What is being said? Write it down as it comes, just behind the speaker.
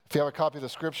If you have a copy of the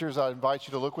scriptures, I invite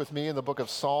you to look with me in the book of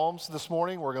Psalms this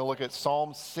morning. We're going to look at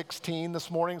Psalm 16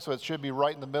 this morning, so it should be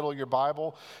right in the middle of your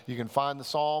Bible. You can find the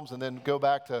Psalms and then go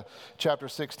back to chapter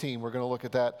 16. We're going to look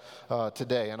at that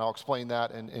today, and I'll explain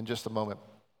that in just a moment.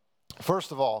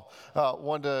 First of all,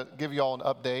 wanted to give you all an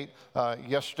update.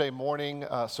 Yesterday morning,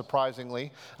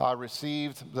 surprisingly, I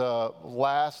received the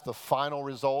final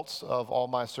results of all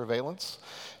my surveillance,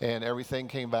 and everything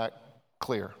came back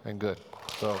clear and good.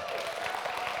 So,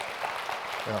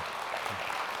 yeah.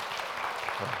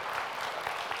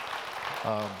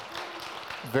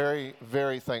 Very,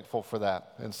 very thankful for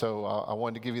that. And so I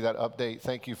wanted to give you that update.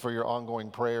 Thank you for your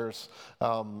ongoing prayers.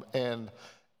 And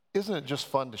isn't it just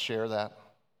fun to share that?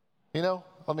 You know,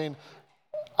 I mean,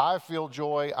 I feel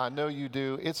joy. I know you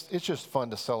do. It's just fun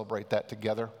to celebrate that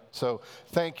together. So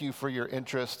thank you for your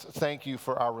interest. Thank you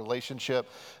for our relationship.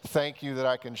 Thank you that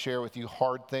I can share with you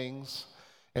hard things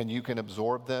and you can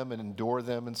absorb them and endure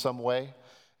them in some way.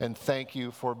 And thank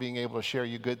you for being able to share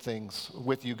good things,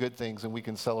 and we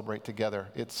can celebrate together.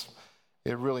 It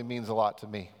really means a lot to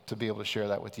me to be able to share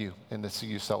that with you and to see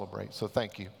you celebrate. So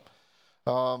thank you.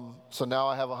 So now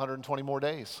I have 120 more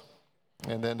days,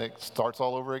 and then it starts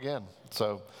all over again.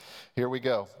 So here we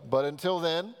go. But until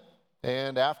then,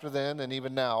 and after then, and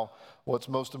even now, what's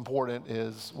most important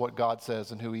is what God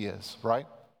says and who He is, right?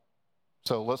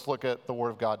 So let's look at the Word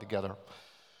of God together.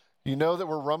 You know that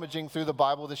we're rummaging through the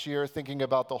Bible this year, thinking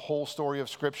about the whole story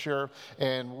of Scripture,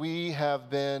 and we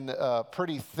have been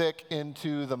pretty thick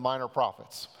into the minor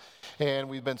prophets. And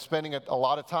we've been spending a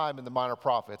lot of time in the minor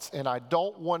prophets. And I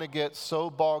don't want to get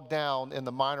so bogged down in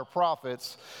the minor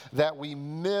prophets that we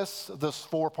miss this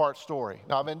four-part story.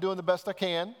 Now, I've been doing the best I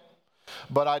can,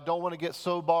 but I don't want to get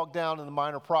so bogged down in the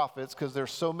minor prophets because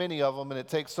there's so many of them and it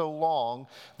takes so long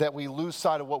that we lose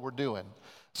sight of what we're doing.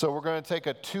 So we're going to take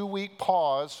a 2-week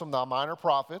pause from the minor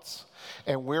prophets,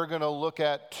 and we're going to look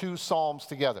at 2 Psalms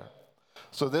together.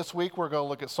 So this week we're going to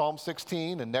look at Psalm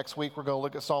 16, and next week we're going to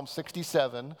look at Psalm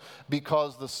 67,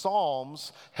 because the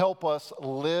Psalms help us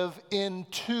live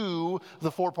into the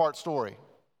 4-part story.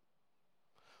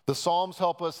 The Psalms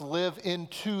help us live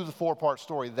into the 4-part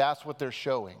story. That's what they're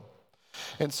showing.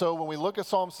 And so when we look at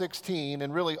Psalm 16,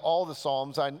 and really all the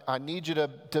Psalms, I need you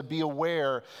to be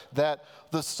aware that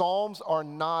the Psalms are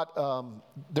not,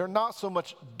 they're not so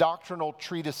much doctrinal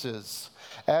treatises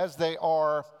as they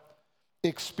are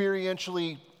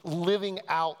experientially living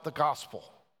out the gospel.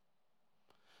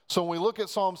 So when we look at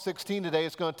Psalm 16 today,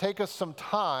 it's going to take us some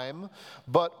time,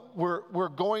 but we're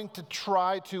going to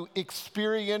try to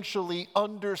experientially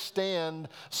understand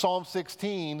Psalm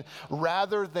 16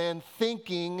 rather than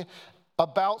thinking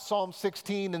about Psalm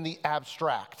 16 in the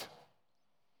abstract,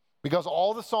 because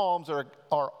all the Psalms are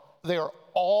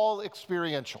all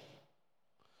experiential.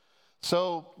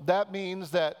 So that means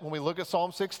that when we look at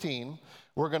Psalm 16,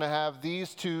 we're going to have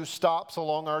these 2 stops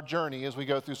along our journey as we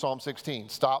go through Psalm 16.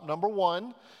 Stop number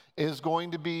 1 is going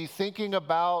to be thinking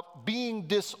about being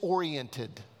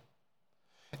disoriented,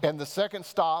 and the second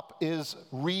stop is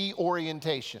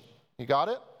reorientation. You got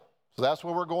it? So that's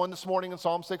where we're going this morning in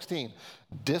Psalm 16.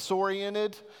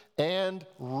 Disoriented and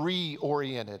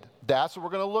reoriented. That's what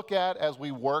we're going to look at as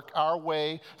we work our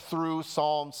way through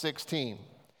Psalm 16.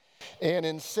 And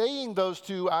in saying those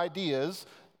 2 ideas,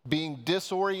 being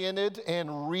disoriented and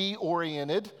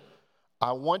reoriented,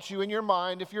 I want you in your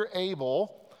mind, if you're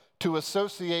able, to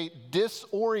associate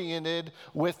disoriented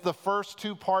with the first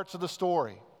 2 parts of the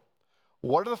story.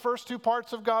 What are the first 2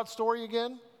 parts of God's story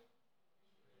again?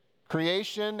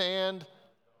 Creation and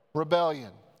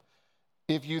rebellion.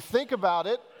 If you think about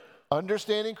it,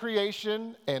 understanding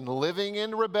creation and living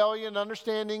in rebellion,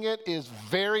 understanding it, is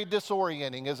very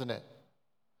disorienting, isn't it?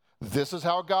 This is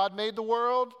how God made the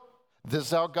world, this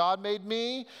is how God made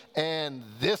me, and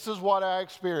this is what I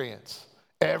experience.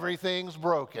 Everything's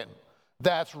broken.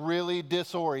 That's really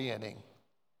disorienting.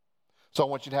 So I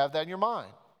want you to have that in your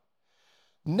mind.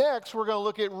 Next, we're going to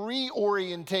look at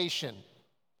reorientation.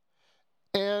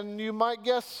 And you might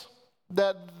guess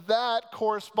that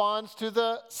corresponds to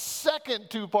the second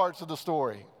 2 parts of the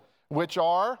story, which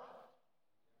are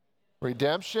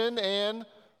redemption and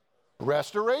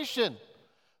restoration.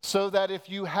 So that if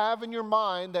you have in your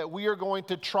mind that we are going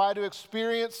to try to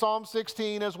experience Psalm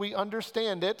 16 as we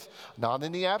understand it, not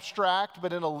in the abstract,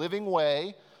 but in a living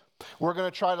way, we're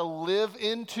going to try to live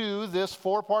into this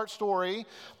 4-part story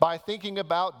by thinking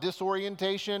about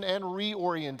disorientation and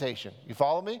reorientation. You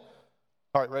follow me?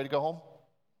 All right, ready to go home?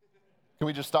 Can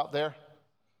we just stop there?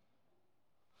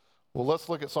 Well, let's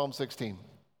look at Psalm 16.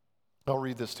 I'll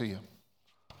read this to you.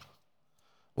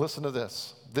 Listen to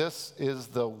this. This is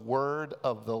the word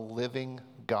of the living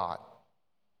God.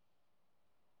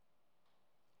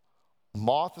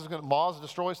 Moths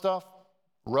destroy stuff.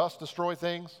 Rust destroy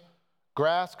things.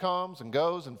 Grass comes and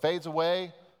goes and fades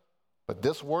away. But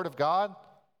this word of God,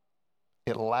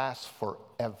 it lasts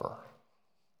forever.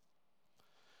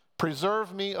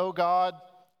 Preserve me, O God,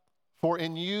 for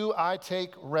in you I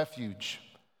take refuge.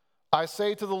 I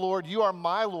say to the Lord, you are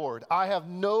my Lord. I have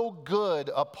no good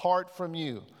apart from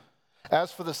you.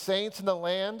 As for the saints in the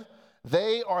land,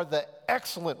 they are the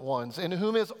excellent ones, in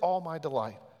whom is all my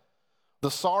delight. The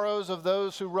sorrows of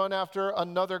those who run after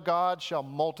another God shall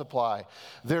multiply.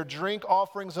 Their drink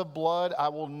offerings of blood I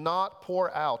will not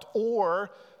pour out,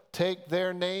 or take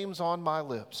their names on my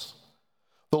lips.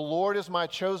 The Lord is my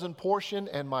chosen portion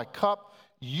and my cup.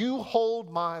 You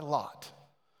hold my lot.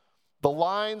 The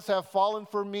lines have fallen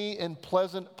for me in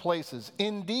pleasant places.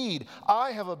 Indeed,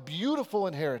 I have a beautiful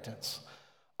inheritance.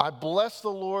 I bless the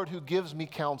Lord who gives me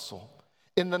counsel.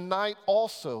 In the night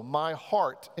also my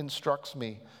heart instructs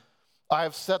me. I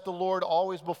have set the Lord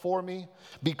always before me.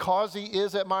 Because he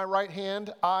is at my right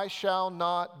hand, I shall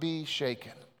not be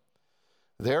shaken.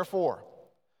 Therefore,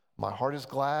 my heart is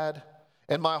glad,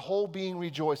 and my whole being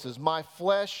rejoices. My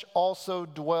flesh also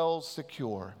dwells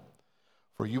secure.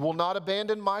 For you will not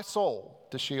abandon my soul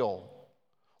to Sheol,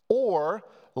 or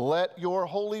let your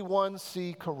Holy One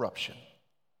see corruption.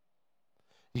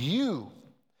 You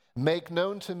make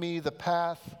known to me the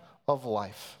path of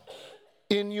life.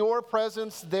 In your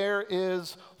presence there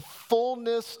is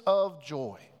fullness of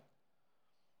joy.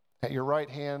 At your right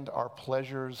hand are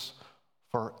pleasures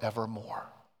forevermore.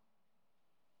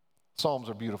 Psalms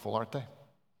are beautiful, aren't they?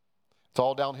 It's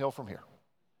all downhill from here.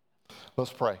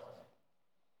 Let's pray.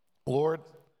 Lord,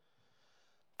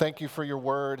 thank you for your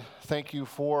word. Thank you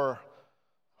for,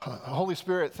 Holy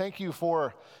Spirit, thank you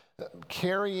for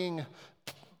carrying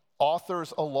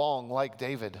authors along like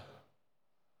David.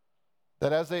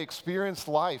 That as they experienced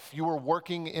life, you were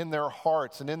working in their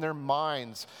hearts and in their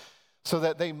minds so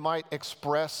that they might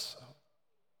express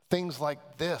things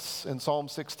like this in Psalm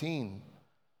 16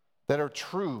 that are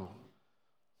true,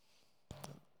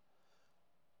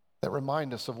 that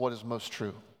remind us of what is most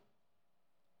true.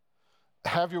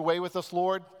 Have your way with us,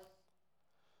 Lord.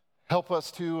 Help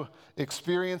us to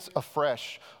experience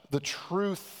afresh the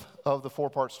truth of the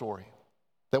four-part story,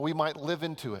 that we might live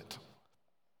into it,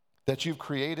 that you've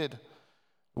created.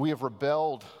 We have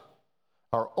rebelled.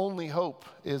 Our only hope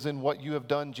is in what you have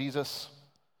done, Jesus,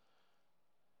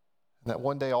 and that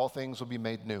one day all things will be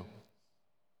made new.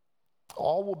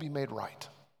 All will be made right.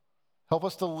 Help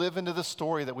us to live into the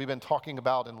story that we've been talking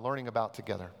about and learning about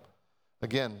together.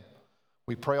 Again,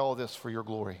 we pray all this for your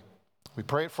glory. We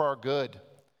pray it for our good.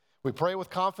 We pray it with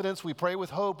confidence. We pray with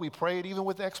hope. We pray it even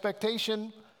with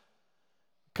expectation,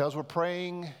 because we're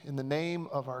praying in the name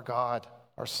of our God,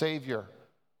 our Savior,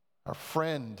 our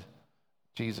friend,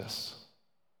 Jesus.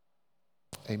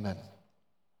 Amen.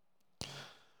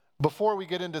 Before we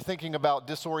get into thinking about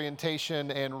disorientation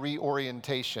and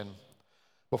reorientation,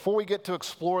 before we get to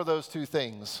explore those two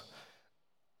things,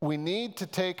 we need to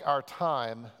take our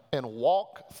time and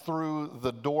walk through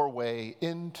the doorway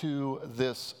into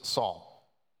this psalm.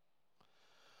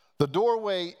 The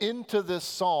doorway into this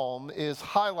psalm is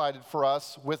highlighted for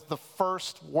us with the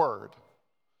first word,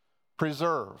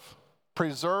 preserve.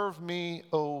 Preserve me,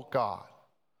 O God.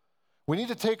 We need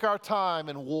to take our time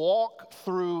and walk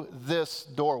through this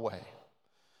doorway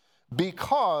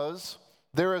because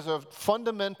there is a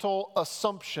fundamental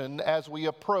assumption as we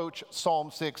approach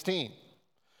Psalm 16.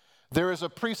 There is a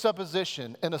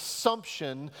presupposition, an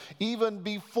assumption, even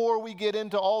before we get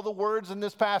into all the words in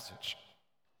this passage.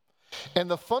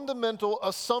 And the fundamental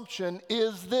assumption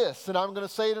is this, and I'm going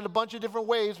to say it in a bunch of different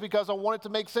ways because I want it to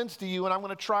make sense to you, and I'm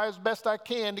going to try as best I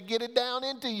can to get it down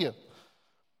into you.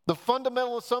 The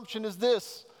fundamental assumption is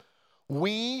this: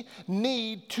 we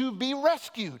need to be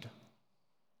rescued.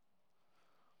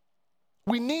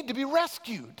 We need to be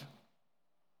rescued.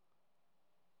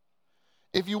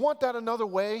 If you want that another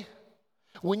way,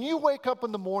 when you wake up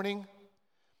in the morning,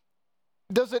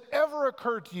 does it ever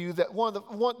occur to you that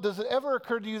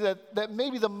that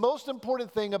maybe the most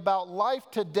important thing about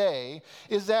life today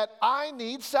is that I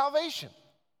need salvation?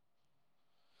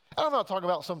 And I'm not talking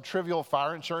about some trivial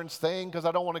fire insurance thing because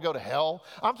I don't want to go to hell.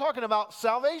 I'm talking about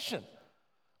salvation.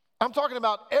 I'm talking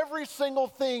about every single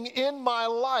thing in my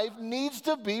life needs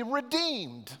to be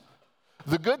redeemed.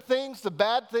 The good things, the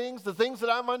bad things, the things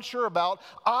that I'm unsure about,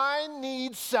 I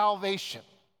need salvation.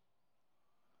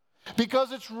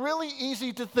 Because it's really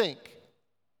easy to think,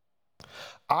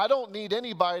 I don't need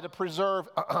anybody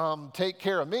to take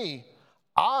care of me.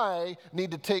 I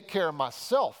need to take care of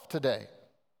myself today.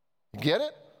 Get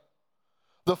it?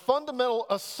 The fundamental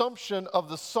assumption of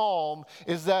the psalm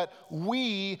is that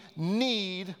we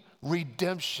need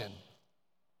redemption.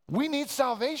 We need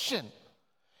salvation.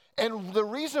 And the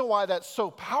reason why that's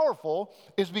so powerful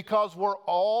is because we're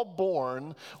all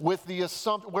born with the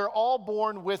assumption, we're all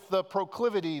born with the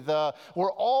proclivity,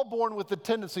 we're all born with the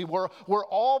tendency, we're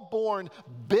all born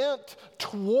bent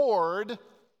toward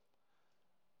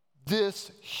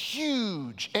this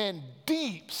huge and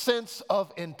deep sense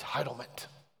of entitlement.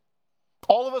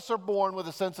 All of us are born with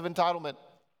a sense of entitlement.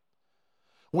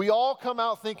 We all come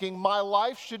out thinking, my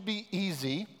life should be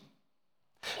easy.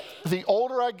 The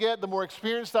older I get, the more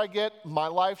experienced I get, my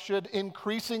life should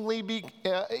increasingly be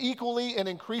equally and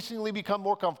increasingly become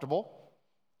more comfortable.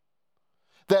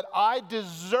 That I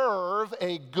deserve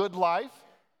a good life.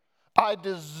 I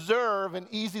deserve an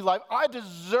easy life. I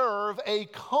deserve a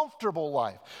comfortable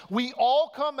life. We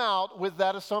all come out with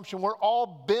that assumption. We're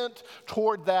all bent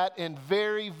toward that in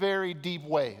very, very deep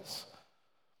ways.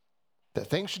 That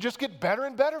things should just get better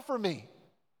and better for me.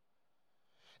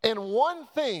 And one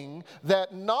thing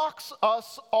that knocks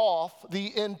us off the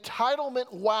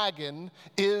entitlement wagon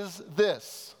is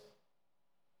this: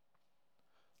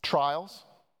 trials,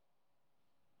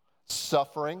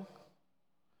 suffering,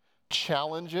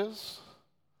 challenges,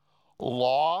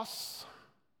 loss.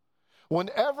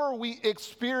 Whenever we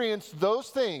experience those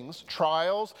things,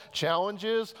 trials,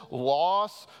 challenges,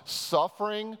 loss,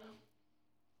 suffering,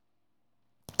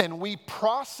 and we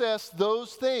process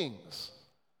those things,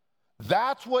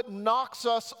 that's what knocks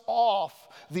us off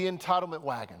the entitlement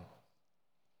wagon.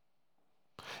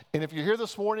 And if you're here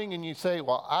this morning and you say,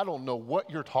 well, I don't know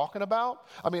what you're talking about.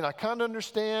 I mean, I kind of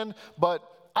understand, but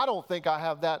I don't think I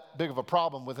have that big of a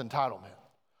problem with entitlement.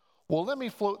 Well, let me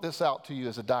float this out to you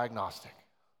as a diagnostic.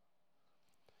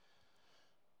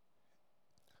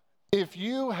 If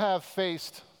you have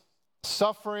faced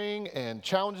suffering and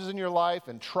challenges in your life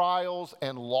and trials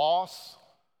and loss,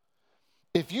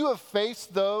 if you have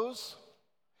faced those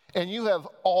and you have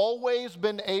always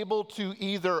been able to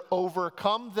either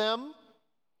overcome them,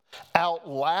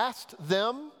 outlast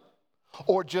them,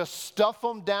 or just stuff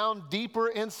them down deeper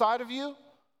inside of you,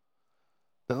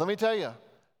 then let me tell you,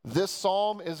 this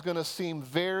psalm is going to seem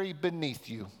very beneath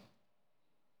you.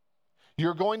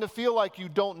 You're going to feel like you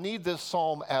don't need this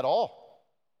psalm at all.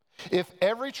 If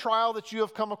every trial that you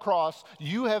have come across,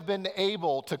 you have been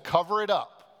able to cover it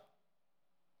up,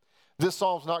 this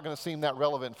psalm's not going to seem that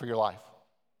relevant for your life.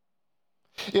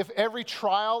 If every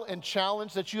trial and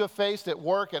challenge that you have faced at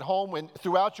work, at home, and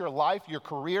throughout your life, your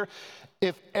career,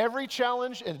 if every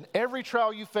challenge and every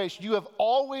trial you face, you have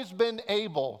always been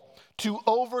able to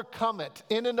overcome it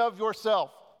in and of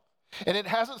yourself, and it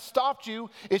hasn't stopped you,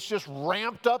 it's just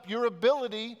ramped up your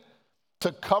ability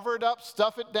to cover it up,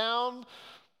 stuff it down,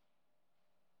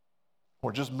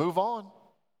 or just move on.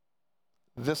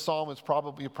 This psalm is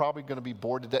you're probably going to be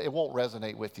bored to death. It won't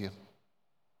resonate with you.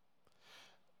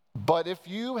 But if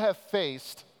you have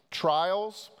faced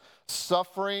trials,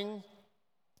 suffering,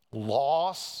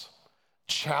 loss,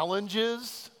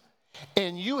 challenges,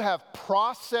 and you have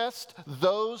processed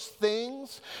those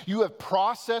things, you have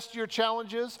processed your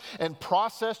challenges and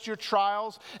processed your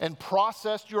trials and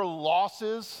processed your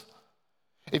losses,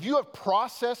 if you have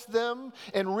processed them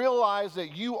and realized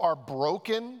that you are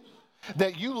broken,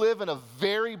 that you live in a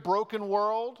very broken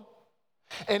world,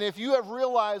 and if you have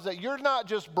realized that you're not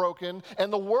just broken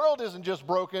and the world isn't just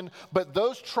broken, but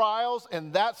those trials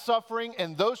and that suffering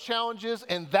and those challenges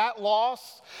and that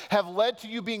loss have led to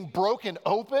you being broken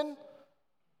open,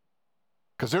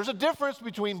 because there's a difference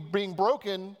between being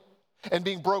broken and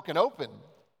being broken open.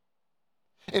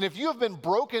 And if you have been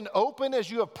broken open as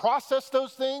you have processed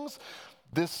those things,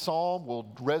 this psalm will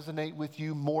resonate with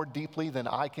you more deeply than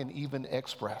I can even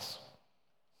express.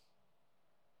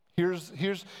 Here's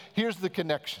the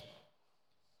connection.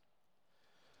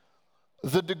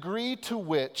 The degree to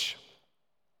which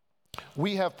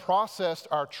we have processed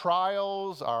our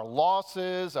trials, our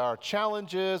losses, our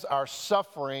challenges, our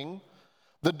suffering,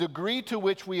 the degree to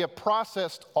which we have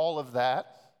processed all of that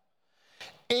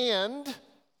and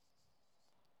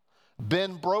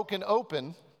been broken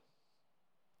open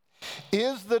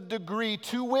is the degree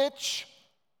to which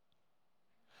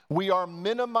we are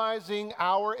minimizing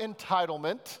our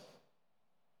entitlement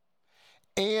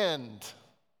and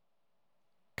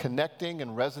connecting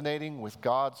and resonating with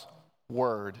God's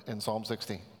word in Psalm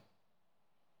 16.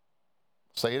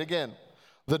 Say it again.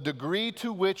 The degree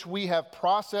to which we have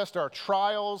processed our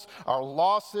trials, our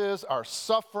losses, our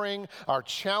suffering, our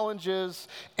challenges,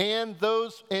 and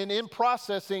in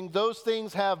processing, those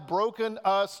things have broken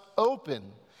us open,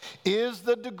 is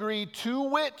the degree to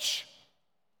which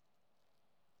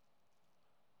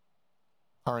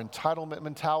our entitlement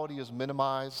mentality is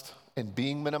minimized and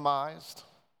being minimized,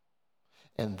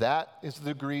 And that is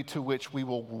the degree to which we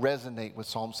will resonate with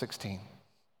Psalm 16.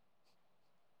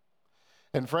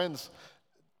 And friends,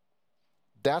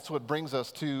 that's what brings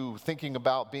us to thinking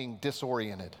about being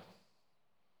disoriented.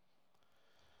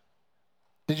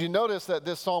 Did you notice that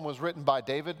this psalm was written by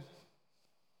David?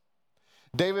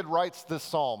 David writes this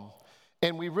psalm,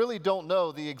 and we really don't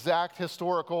know the exact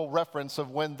historical reference of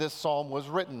when this psalm was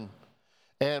written.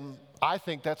 And I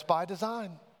think that's by design.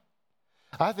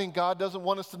 I think God doesn't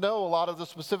want us to know a lot of the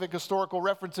specific historical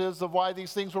references of why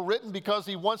these things were written, because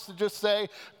he wants to just say,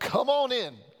 come on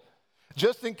in.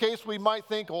 Just in case we might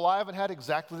think, well, I haven't had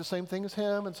exactly the same thing as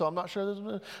him, and so I'm not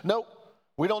sure. No,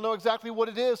 we don't know exactly what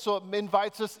it is, so it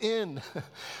invites us in,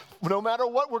 no matter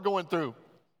what we're going through.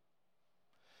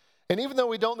 And even though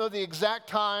we don't know the exact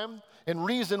time and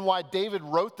reason why David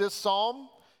wrote this psalm,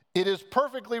 it is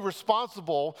perfectly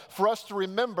responsible for us to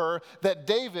remember that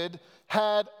David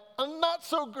had a not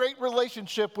so great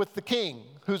relationship with the king,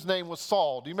 whose name was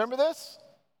Saul. Do you remember this?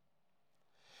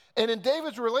 And in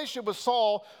David's relationship with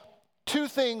Saul, two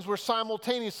things were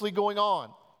simultaneously going on.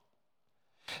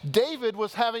 David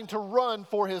was having to run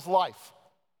for his life.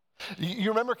 You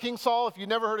remember King Saul? If you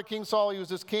never heard of King Saul, he was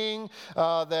this king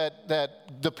that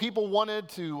the people wanted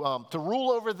to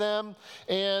rule over them.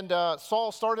 And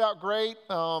Saul started out great,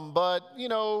 but,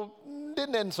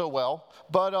 didn't end so well.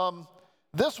 But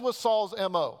this was Saul's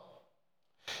MO.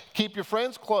 Keep your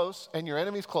friends close and your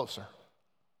enemies closer.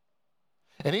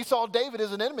 And he saw David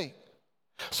as an enemy.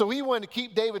 So he wanted to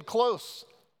keep David closer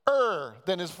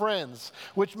than his friends,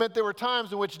 which meant there were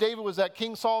times in which David was at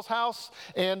King Saul's house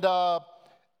and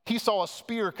he saw a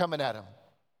spear coming at him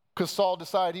because Saul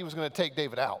decided he was going to take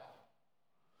David out.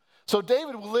 So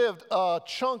David lived a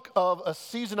chunk of a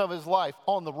season of his life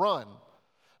on the run,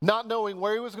 not knowing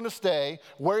where he was going to stay,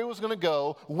 where he was going to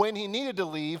go, when he needed to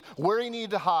leave, where he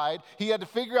needed to hide. He had to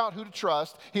figure out who to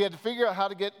trust. He had to figure out how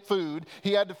to get food.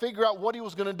 He had to figure out what he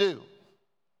was going to do.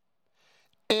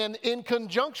 And in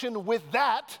conjunction with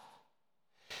that,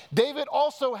 David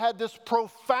also had this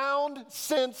profound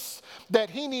sense that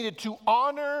he needed to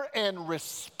honor and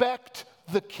respect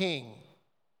the king.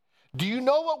 Do you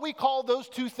know what we call those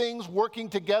two things working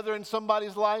together in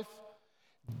somebody's life?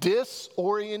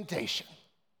 Disorientation.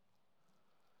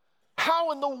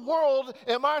 How in the world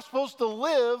am I supposed to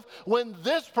live when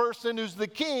this person who's the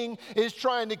king is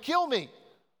trying to kill me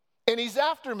and he's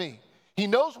after me? He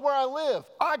knows where I live.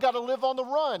 I got to live on the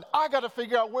run. I got to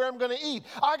figure out where I'm going to eat.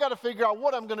 I got to figure out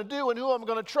what I'm going to do and who I'm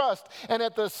going to trust. And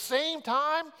at the same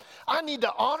time, I need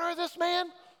to honor this man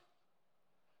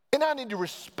and I need to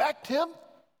respect him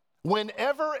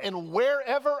whenever and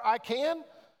wherever I can.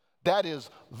 That is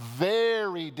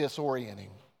very disorienting.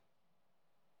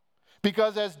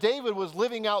 Because as David was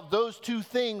living out those two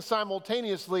things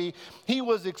simultaneously, he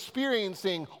was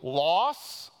experiencing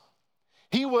loss.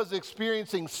 He was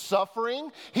experiencing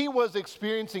suffering. He was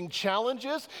experiencing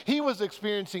challenges. He was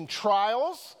experiencing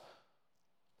trials.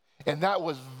 And that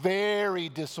was very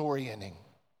disorienting.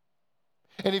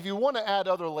 And if you want to add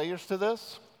other layers to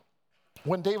this,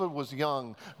 when David was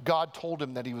young, God told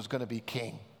him that he was going to be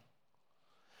king.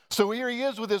 So here he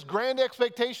is with this grand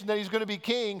expectation that he's going to be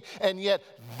king, and yet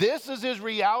this is his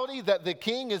reality, that the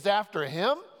king is after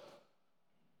him.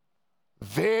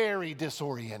 Very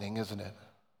disorienting, isn't it?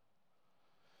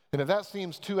 And if that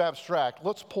seems too abstract,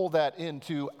 let's pull that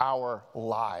into our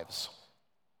lives.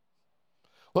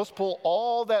 Let's pull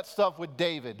all that stuff with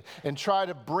David and try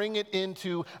to bring it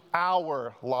into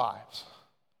our lives.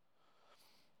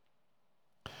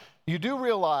 You do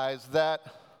realize that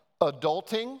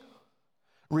adulting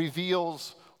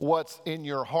reveals what's in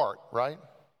your heart, right?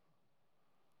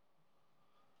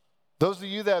 Those of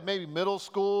you that maybe middle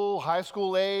school, high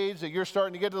school age, that you're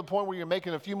starting to get to the point where you're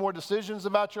making a few more decisions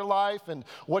about your life and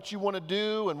what you want to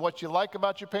do and what you like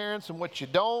about your parents and what you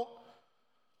don't.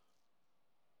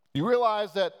 You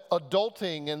realize that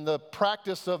adulting and the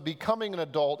practice of becoming an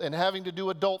adult and having to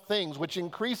do adult things, which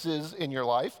increases in your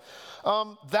life,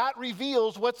 that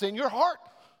reveals what's in your heart.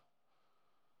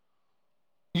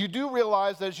 You do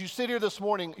realize that as you sit here this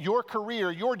morning, your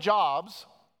career, your jobs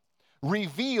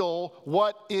reveal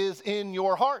what is in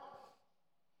your heart.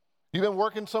 You've been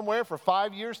working somewhere for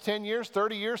 5 years, 10 years,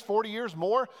 30 years, 40 years,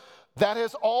 more. That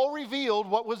has all revealed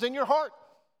what was in your heart.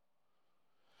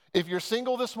 If you're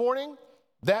single this morning,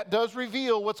 that does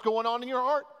reveal what's going on in your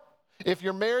heart. If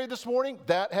you're married this morning,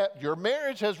 your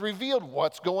marriage has revealed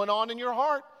what's going on in your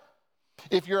heart.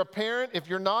 If you're a parent, if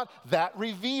you're not, that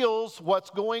reveals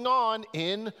what's going on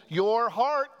in your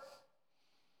heart.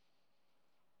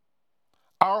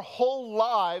 Our whole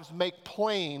lives make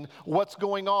plain what's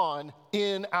going on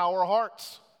in our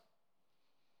hearts.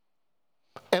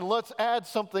 And let's add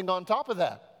something on top of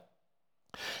that.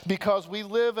 Because we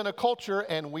live in a culture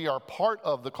and we are part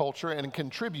of the culture and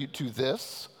contribute to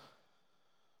this.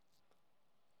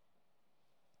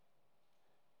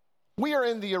 We are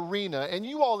in the arena, and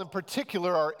you all in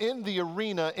particular are in the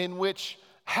arena in which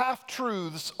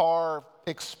half-truths are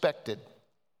expected.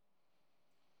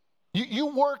 You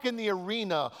work in the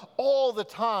arena all the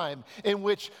time in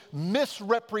which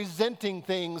misrepresenting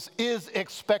things is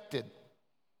expected.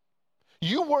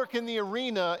 You work in the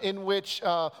arena in which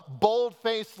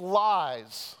bold-faced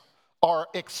lies are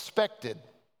expected.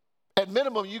 At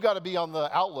minimum, you got to be on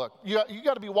the outlook. You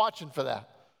got to be watching for that.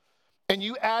 And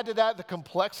you add to that the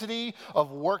complexity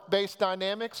of work-based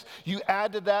dynamics. You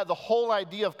add to that the whole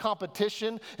idea of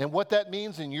competition and what that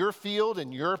means in your field,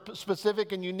 in your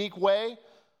specific and unique way.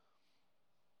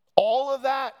 All of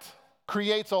that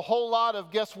creates a whole lot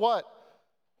of, guess what?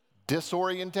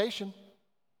 Disorientation.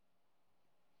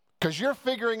 Because you're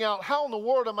figuring out, how in the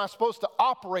world am I supposed to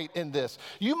operate in this?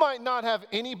 You might not have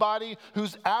anybody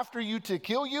who's after you to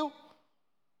kill you,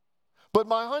 but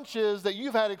my hunch is that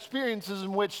you've had experiences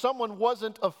in which someone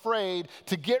wasn't afraid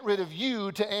to get rid of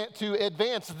you to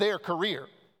advance their career.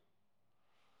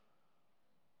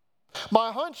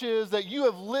 My hunch is that you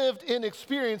have lived in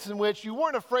experience in which you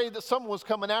weren't afraid that someone was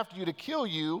coming after you to kill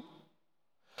you,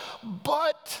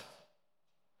 but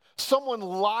someone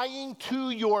lying to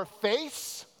your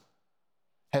face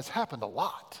has happened a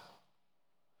lot.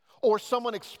 Or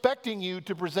someone expecting you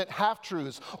to present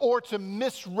half-truths or to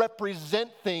misrepresent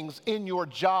things in your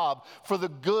job for the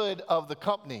good of the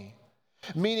company.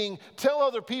 Meaning, tell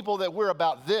other people that we're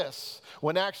about this,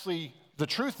 when actually the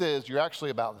truth is you're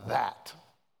actually about that.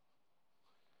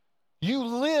 You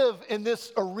live in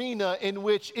this arena in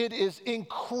which it is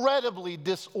incredibly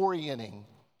disorienting.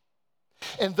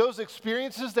 And those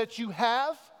experiences that you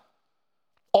have,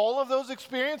 all of those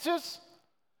experiences,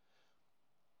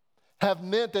 have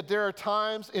meant that there are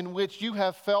times in which you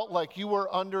have felt like you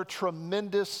were under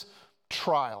tremendous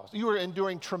trials. You were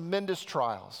enduring tremendous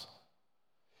trials.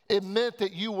 It meant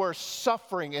that you were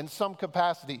suffering in some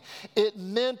capacity. It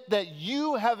meant that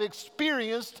you have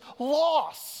experienced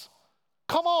loss.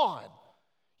 Come on.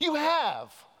 You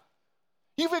have.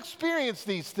 You've experienced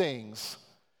these things.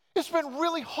 It's been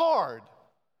really hard.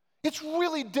 It's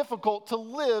really difficult to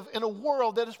live in a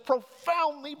world that is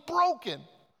profoundly broken,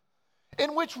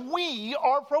 in which we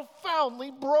are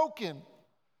profoundly broken,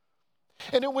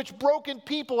 and in which broken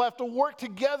people have to work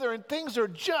together and things are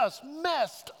just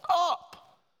messed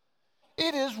up.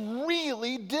 It is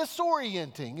really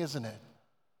disorienting, isn't it?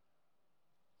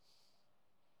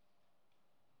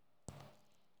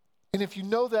 And if you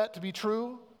know that to be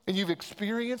true, and you've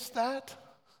experienced that,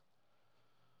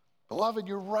 beloved,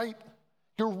 you're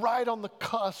right on the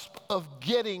cusp of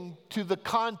getting to the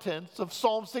contents of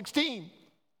Psalm 16.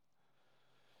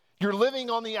 You're living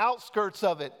on the outskirts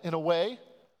of it in a way,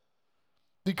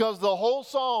 because the whole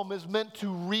psalm is meant to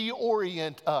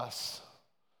reorient us.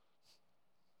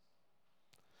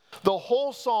 The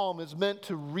whole psalm is meant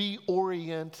to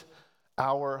reorient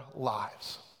our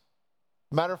lives.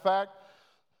 Matter of fact,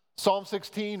 Psalm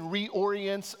 16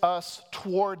 reorients us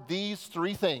toward these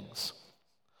three things: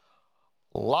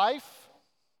 life,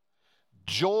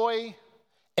 joy,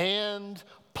 and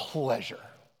pleasure.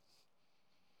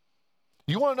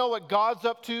 You want to know what God's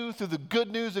up to through the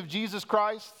good news of Jesus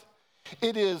Christ?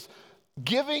 It is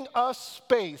giving us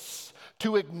space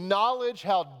to acknowledge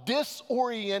how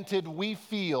disoriented we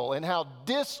feel and how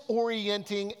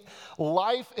disorienting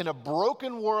life in a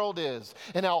broken world is,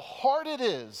 and how hard it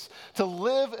is to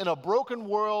live in a broken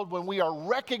world when we are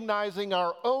recognizing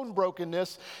our own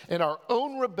brokenness and our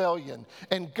own rebellion.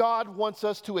 And God wants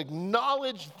us to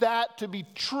acknowledge that to be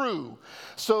true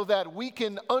so that we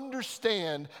can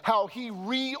understand how He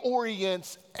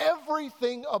reorients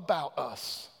everything about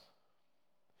us.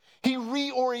 He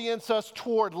reorients us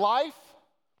toward life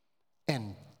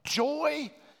and joy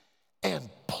and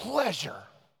pleasure.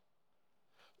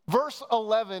 Verse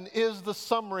 11 is the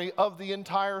summary of the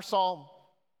entire psalm.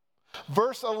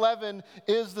 Verse 11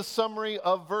 is the summary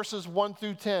of verses 1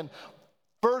 through 10.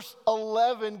 Verse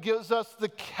 11 gives us the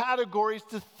categories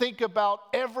to think about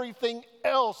everything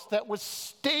else that was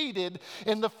stated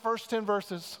in the first 10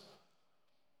 verses.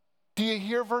 Do you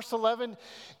hear verse 11?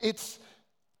 It's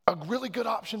a really good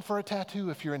option for a tattoo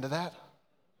if you're into that.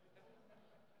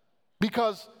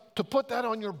 Because to put that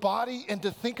on your body and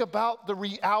to think about the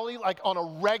reality, like on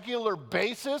a regular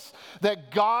basis,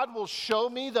 that God will show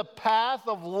me the path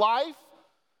of life,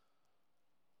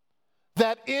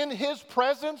 that in His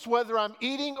presence, whether I'm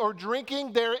eating or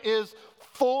drinking, there is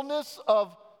fullness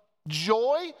of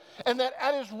joy, and that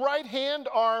at His right hand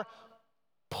are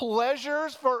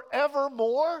pleasures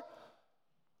forevermore?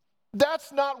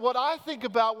 That's not what I think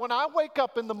about when I wake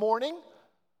up in the morning.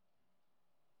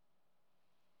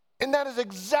 And that is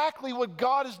exactly what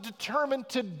God is determined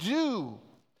to do,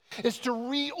 is to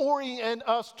reorient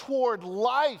us toward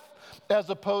life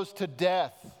as opposed to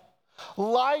death.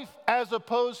 Life as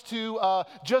opposed to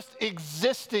just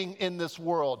existing in this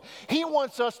world. He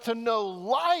wants us to know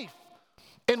life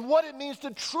and what it means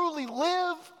to truly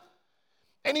live.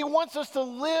 And he wants us to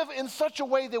live in such a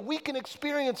way that we can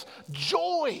experience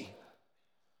joy.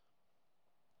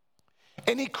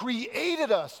 And he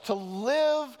created us to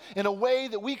live in a way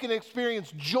that we can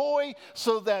experience joy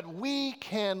so that we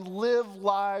can live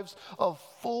lives of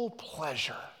full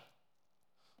pleasure.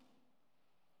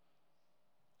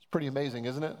 It's pretty amazing,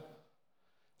 isn't it?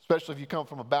 Especially if you come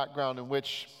from a background in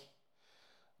which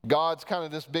God's kind of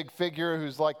this big figure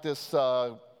who's like this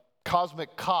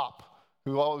cosmic cop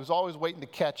who's always waiting to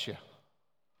catch you.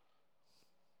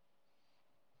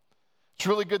 It's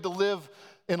really good to live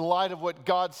in light of what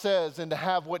God says and to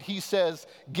have what he says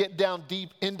get down deep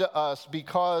into us,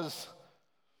 because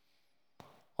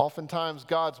oftentimes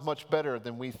God's much better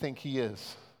than we think he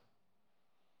is,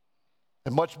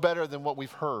 and much better than what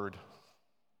we've heard.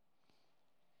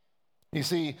 You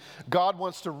see, God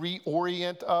wants to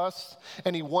reorient us,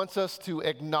 and he wants us to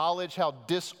acknowledge how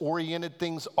disoriented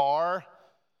things are,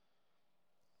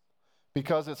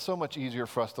 because it's so much easier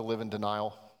for us to live in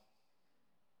denial.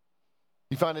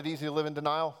 You find it easy to live in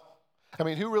denial? I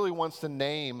mean, who really wants to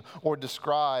name or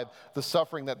describe the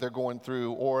suffering that they're going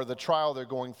through, or the trial they're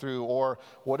going through, or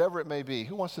whatever it may be?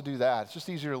 Who wants to do that? It's just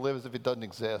easier to live as if it doesn't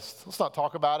exist. Let's not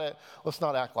talk about it. Let's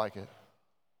not act like it.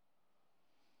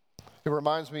 It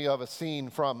reminds me of a scene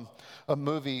from a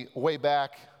movie way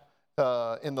back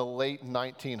in the late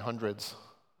 1900s.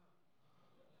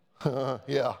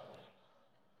 Yeah.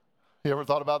 You ever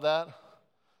thought about that?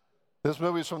 This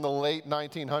movie is from the late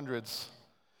 1900s.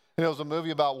 And it was a movie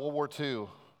about World War II.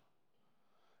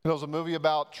 It was a movie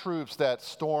about troops that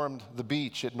stormed the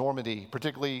beach at Normandy,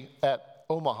 particularly at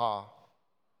Omaha.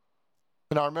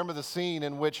 And I remember the scene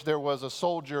in which there was a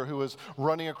soldier who was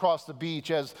running across the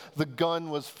beach as the guns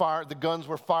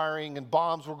were firing and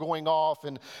bombs were going off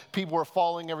and people were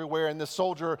falling everywhere. And this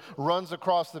soldier runs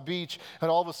across the beach,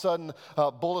 and all of a sudden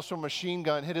bullets from a machine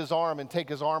gun hit his arm and take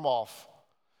his arm off.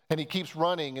 And he keeps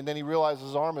running, and then he realizes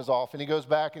his arm is off, and he goes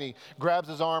back and he grabs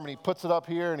his arm and he puts it up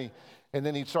here, and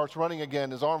then he starts running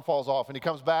again. His arm falls off, and he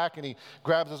comes back and he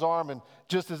grabs his arm, and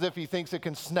just as if he thinks it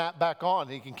can snap back on,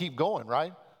 he can keep going,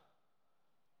 right?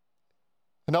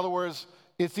 In other words,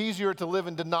 it's easier to live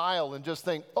in denial and just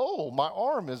think, oh, my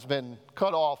arm has been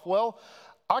cut off. Well,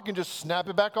 I can just snap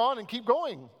it back on and keep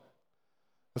going.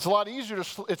 It's a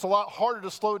lot harder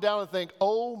to slow down and think,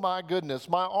 oh my goodness,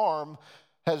 my arm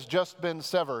has just been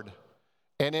severed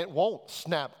and it won't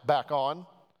snap back on,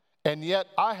 and yet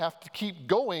I have to keep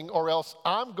going or else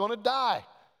I'm going to die.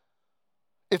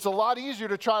 It's a lot easier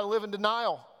to try to live in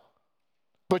denial,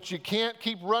 but you can't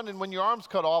keep running when your arm's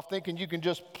cut off thinking you can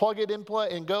just plug it in play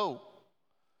and go.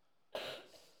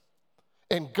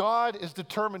 And God is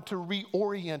determined to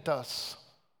reorient us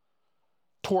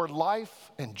toward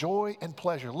life and joy and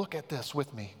pleasure. Look at this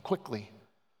with me quickly.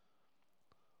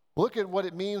 Look at what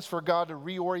it means for God to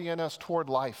reorient us toward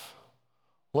life.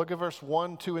 Look at verse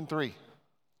 1, 2, and 3.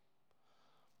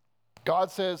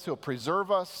 God says he'll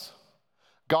preserve us.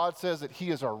 God says that he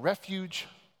is our refuge.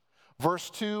 Verse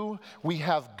 2, we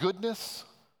have goodness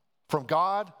from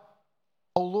God.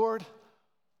 Oh Lord,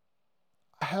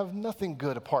 I have nothing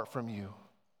good apart from you.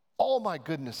 All my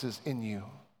goodness is in you.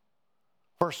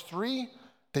 Verse 3,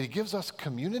 that he gives us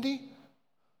community.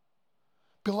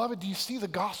 Beloved, do you see the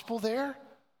gospel there?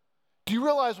 Do you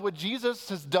realize what Jesus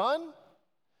has done?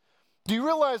 Do you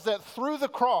realize that through the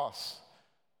cross,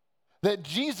 that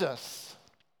Jesus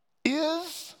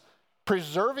is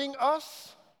preserving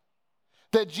us?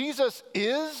 That Jesus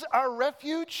is our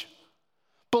refuge?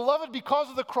 Beloved, because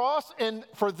of the cross, and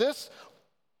for this,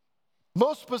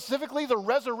 most specifically, the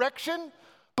resurrection,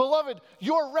 beloved,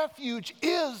 your refuge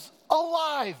is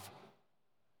alive.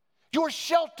 Your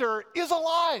shelter is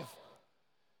alive.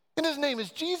 And his name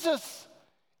is Jesus.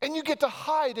 And you get to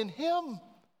hide in him.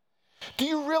 Do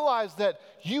you realize that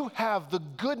you have the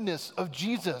goodness of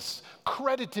Jesus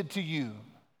credited to you?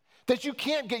 That you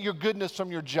can't get your goodness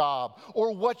from your job,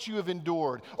 or what you have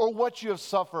endured, or what you have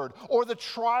suffered, or the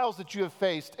trials that you have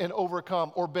faced and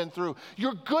overcome or been through.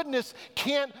 Your goodness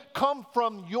can't come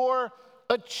from your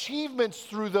achievements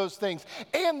through those things.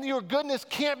 And your goodness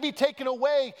can't be taken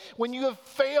away when you have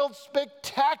failed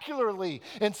spectacularly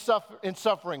in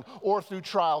suffering or through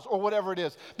trials or whatever it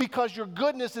is, because your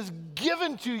goodness is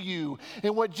given to you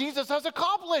in what Jesus has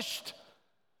accomplished.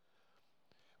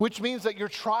 Which means that your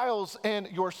trials and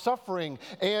your suffering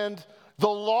and the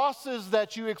losses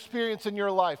that you experience in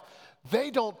your life,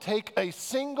 they don't take a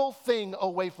single thing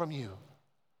away from you.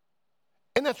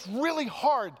 And that's really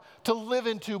hard to live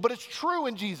into, but it's true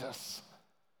in Jesus.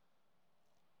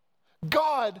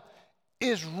 God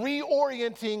is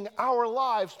reorienting our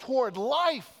lives toward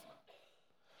life.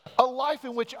 A life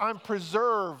in which I'm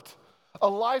preserved. A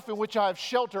life in which I have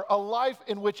shelter. A life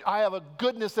in which I have a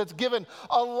goodness that's given.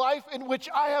 A life in which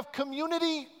I have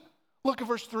community. Look at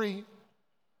verse 3.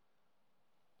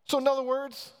 So in other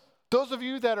words, those of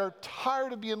you that are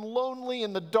tired of being lonely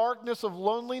in the darkness of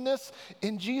loneliness,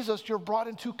 in Jesus you're brought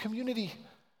into community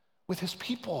with his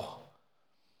people.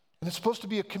 And it's supposed to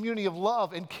be a community of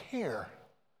love and care.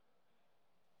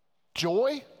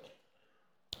 Joy.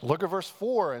 Look at verse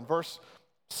 4 and verse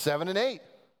 7 and 8.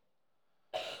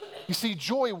 You see,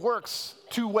 joy works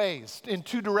two ways, in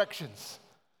two directions.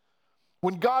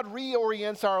 When God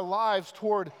reorients our lives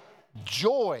toward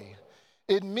joy,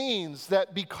 it means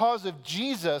that because of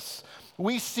Jesus,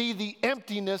 we see the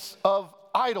emptiness of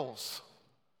idols.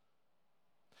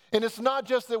 And it's not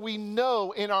just that we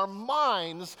know in our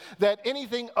minds that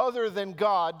anything other than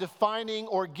God defining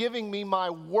or giving me my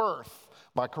worth,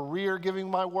 my career giving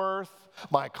my worth,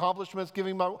 my accomplishments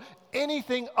giving my worth,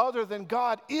 anything other than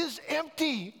God is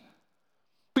empty.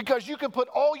 Because you can put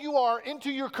all you are into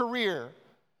your career,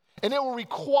 and it will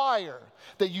require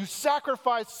that you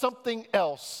sacrifice something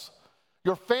else,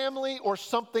 your family or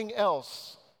something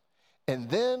else, and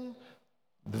then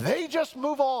they just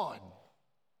move on.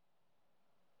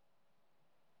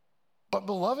 But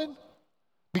beloved,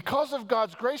 because of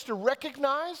God's grace to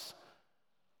recognize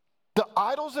the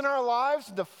idols in our lives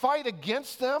and to fight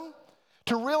against them,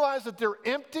 to realize that they're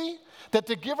empty, that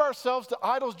to give ourselves to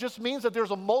idols just means that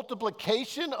there's a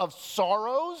multiplication of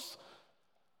sorrows.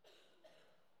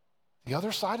 The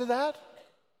other side of that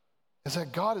is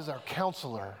that God is our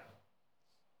counselor.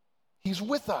 He's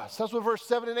with us. That's what verse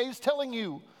 7 and 8 is telling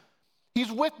you.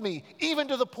 He's with me, even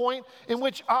to the point in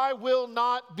which I will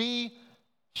not be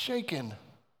shaken.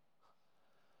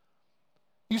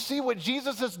 You see what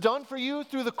Jesus has done for you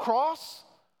through the cross?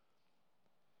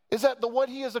 Is that what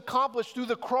he has accomplished through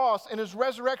the cross and his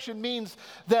resurrection means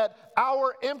that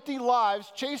our empty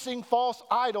lives chasing false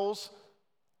idols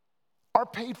are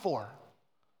paid for.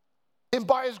 And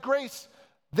by his grace,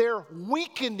 they're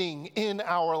weakening in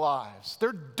our lives.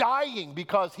 They're dying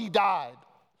because he died.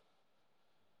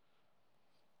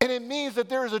 And it means that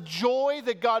there is a joy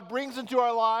that God brings into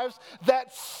our lives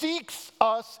that seeks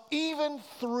us even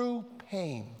through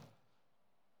pain.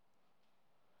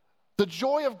 The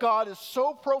joy of God is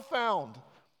so profound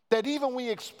that even when we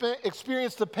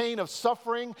experience the pain of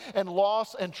suffering and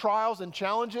loss and trials and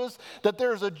challenges, that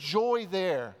there's a joy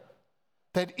there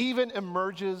that even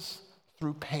emerges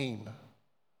through pain.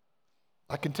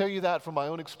 I can tell you that from my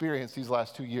own experience these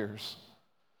last 2 years.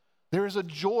 There is a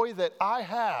joy that I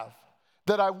have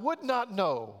that I would not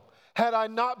know had I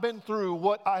not been through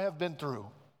what I have been through.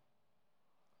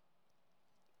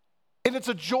 And it's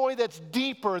a joy that's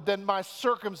deeper than my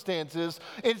circumstances.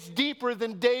 It's deeper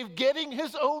than Dave getting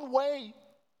his own way.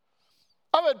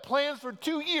 I've had plans for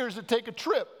 2 years to take a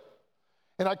trip,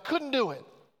 and I couldn't do it.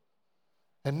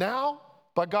 And now,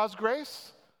 by God's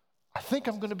grace, I think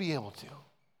I'm going to be able to.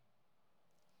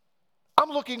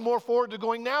 I'm looking more forward to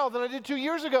going now than I did 2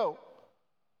 years ago.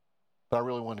 But I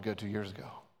really wanted to go 2 years ago.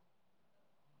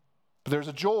 But there's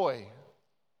a joy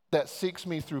that seeks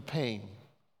me through pain.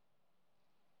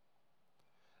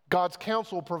 God's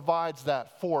counsel provides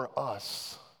that for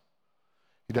us.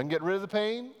 He doesn't get rid of the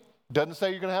pain. Doesn't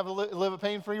say you're going to have to live a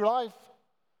pain-free life.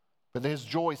 But his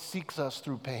joy seeks us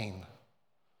through pain.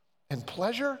 And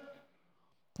pleasure?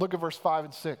 Look at verse 5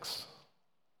 and 6,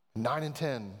 9 and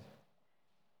 10.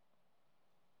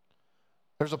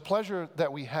 There's a pleasure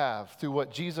that we have through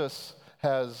what Jesus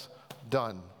has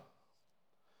done.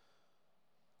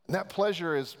 And that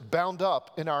pleasure is bound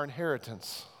up in our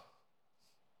inheritance.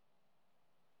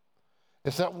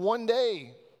 It's that one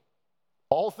day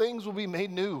all things will be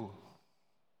made new.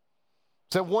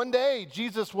 It's that one day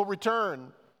Jesus will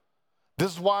return.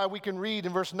 This is why we can read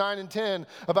in verse 9 and 10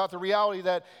 about the reality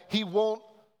that he won't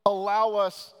allow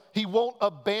us, he won't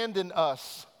abandon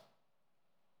us.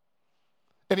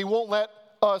 And he won't let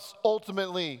us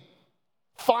ultimately,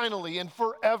 finally, and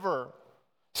forever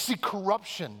see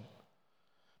corruption.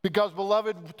 Because,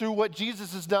 beloved, through what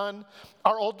Jesus has done,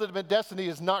 our ultimate destiny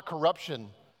is not corruption,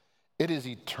 it is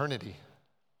eternity.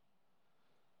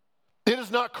 It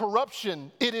is not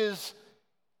corruption, it is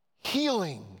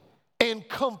healing and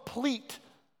complete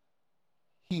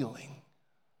healing.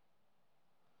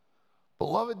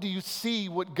 Beloved, do you see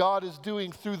what God is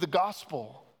doing through the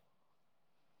gospel?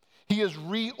 He is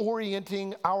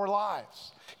reorienting our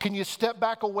lives. Can you step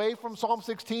back away from Psalm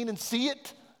 16 and see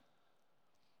it?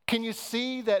 Can you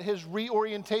see that his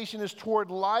reorientation is toward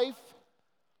life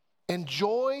and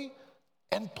joy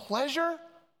and pleasure?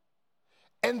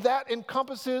 And that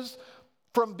encompasses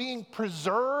from being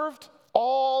preserved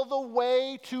all the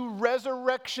way to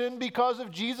resurrection because of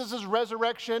Jesus'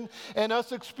 resurrection and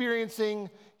us experiencing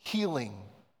healing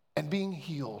and being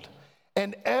healed.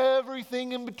 And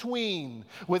everything in between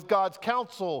with God's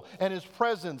counsel and his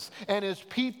presence and his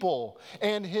people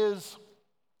and his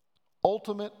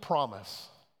ultimate promise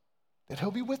that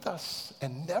he'll be with us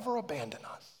and never abandon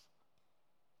us.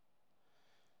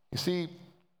 You see,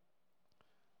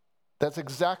 that's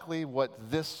exactly what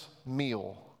this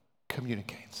meal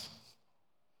communicates.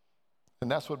 And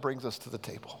that's what brings us to the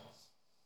table.